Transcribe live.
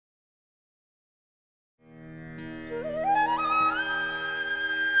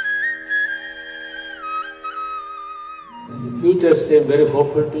future seems very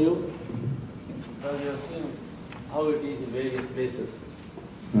hopeful to you? Now you have seen how it is in various places.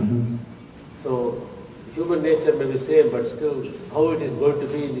 So, human nature may be same, but still, how it is going to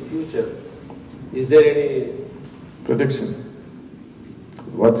be in the future? Is there any prediction?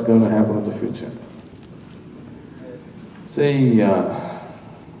 What's going to happen in the future? See,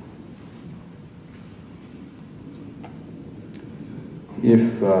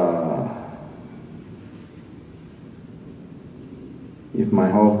 if my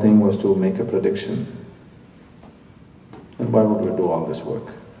whole thing was to make a prediction, then why would we do all this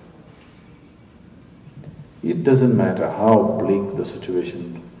work? It doesn't matter how bleak the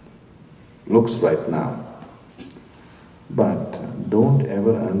situation looks right now, but don't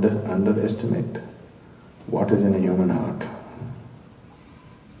ever underestimate what is in a human heart,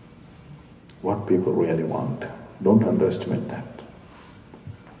 what people really want. Don't underestimate that.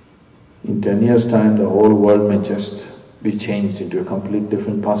 In 10 years' time, the whole world may just be changed into a complete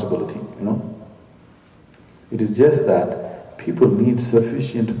different possibility, you know. It is just that people need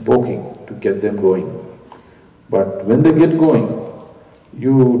sufficient poking to get them going. But when they get going,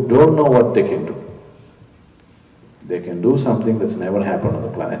 you don't know what they can do. They can do something that's never happened on the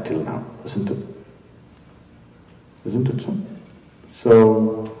planet till now, isn't it? Isn't it so?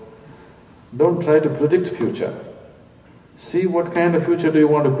 So, don't try to predict future. See what kind of future do you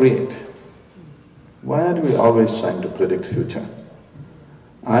want to create. Why are we always trying to predict future?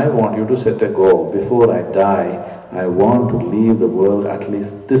 I want you to set a goal. Before I die, I want to leave the world at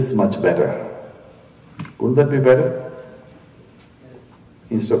least this much better. Wouldn't that be better?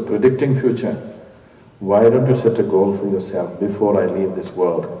 Instead of predicting future, why don't you set a goal for yourself? Before I leave this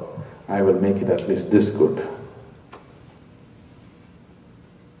world, I will make it at least this good.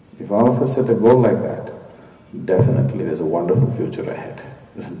 If all of us set a goal like that, definitely there's a wonderful future ahead,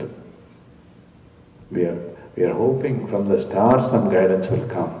 isn't it? We are hoping from the stars some guidance will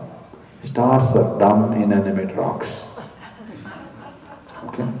come. Stars are dumb, inanimate rocks.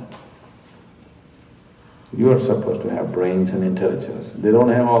 Okay? You are supposed to have brains and intelligence. They don't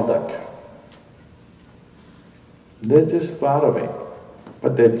have all that. They're just far away,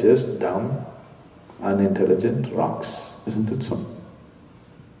 but they're just dumb, unintelligent rocks, isn't it so?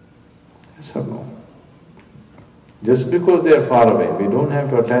 Yes or no? Just because they are far away, we don't have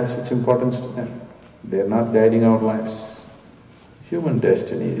to attach such importance to them. They are not guiding our lives. Human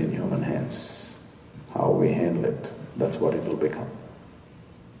destiny is in human hands. How we handle it, that's what it will become.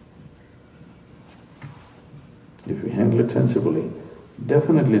 If we handle it sensibly,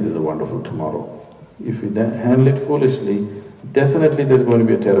 definitely there's a wonderful tomorrow. If we handle it foolishly, definitely there's going to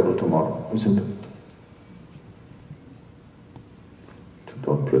be a terrible tomorrow, isn't it? So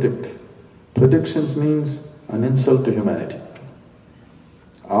don't predict. Predictions means an insult to humanity.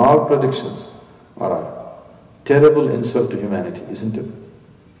 All predictions are a terrible insult to humanity, isn't it?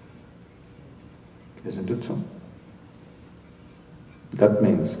 Isn't it so? That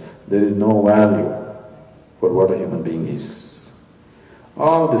means there is no value for what a human being is.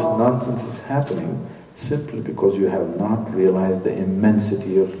 All this nonsense is happening simply because you have not realized the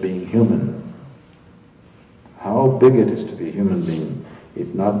immensity of being human. How big it is to be a human being,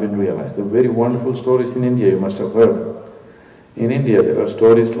 it's not been realized. The very wonderful stories in India you must have heard. In India there are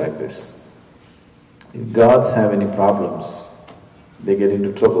stories like this. If gods have any problems, they get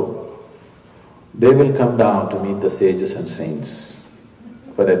into trouble, they will come down to meet the sages and saints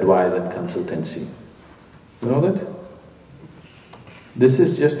for advice and consultancy. You know that? This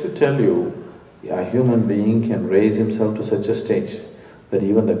is just to tell you, a human being can raise himself to such a stage that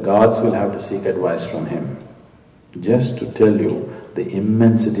even the gods will have to seek advice from him. Just to tell you the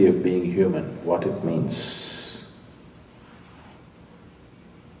immensity of being human, what it means.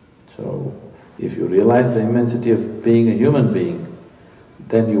 So, if you realize the immensity of being a human being,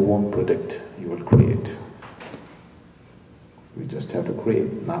 then you won't predict, you will create. We just have to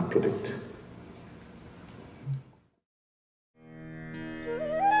create, not predict.